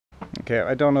Okay,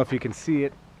 I don't know if you can see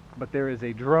it, but there is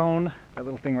a drone, that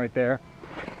little thing right there.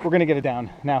 We're gonna get it down.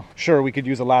 Now, sure, we could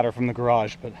use a ladder from the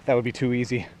garage, but that would be too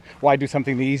easy. Why do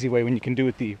something the easy way when you can do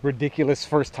it the ridiculous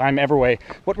first time ever way?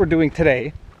 What we're doing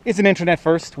today is an internet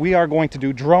first. We are going to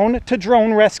do drone to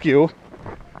drone rescue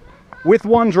with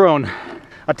one drone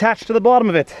attached to the bottom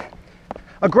of it.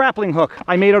 A grappling hook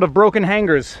I made out of broken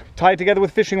hangers, tied together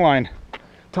with fishing line,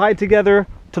 tied together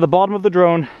to the bottom of the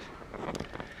drone.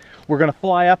 We're gonna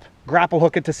fly up, grapple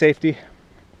hook it to safety.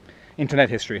 Internet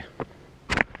history.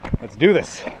 Let's do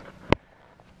this.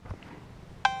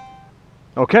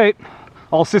 Okay,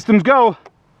 all systems go.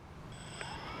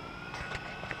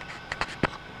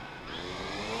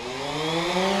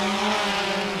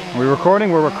 Are we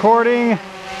recording? We're recording.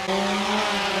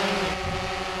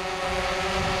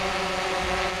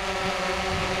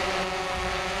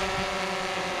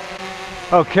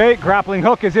 Okay, grappling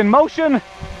hook is in motion.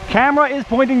 Camera is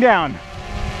pointing down.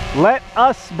 Let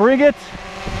us bring it.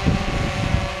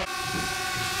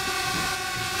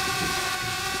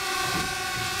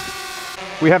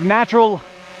 We have natural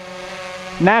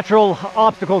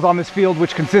obstacles on this field,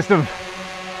 which consist of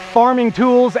farming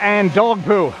tools and dog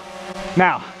poo.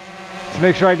 Now, let's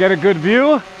make sure I get a good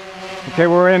view. Okay,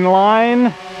 we're in line.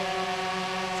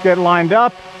 Let's get lined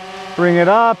up, bring it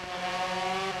up.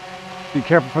 Be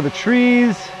careful for the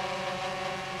trees.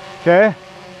 Okay.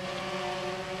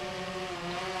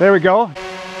 There we go.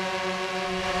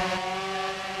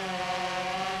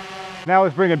 Now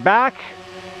let's bring it back.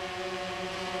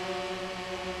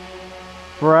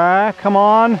 Come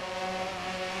on.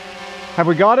 Have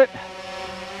we got it?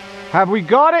 Have we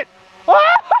got it? We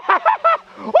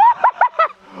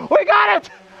got it!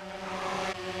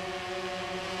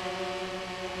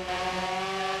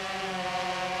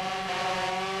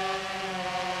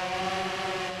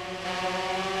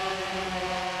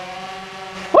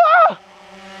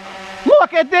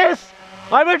 Look at this!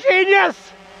 I'm a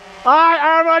genius! I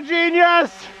am a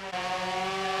genius!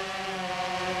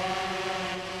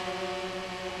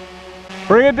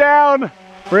 Bring it down!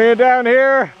 Bring it down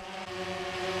here!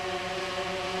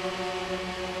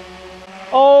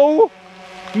 Oh,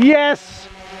 yes!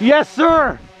 Yes,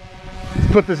 sir!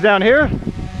 Let's put this down here.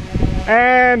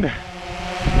 And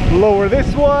lower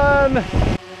this one.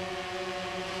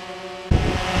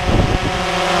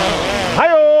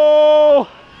 Hi-oh!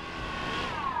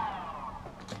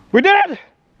 We did it!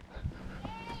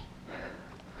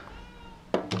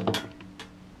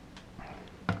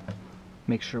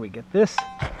 Make sure we get this.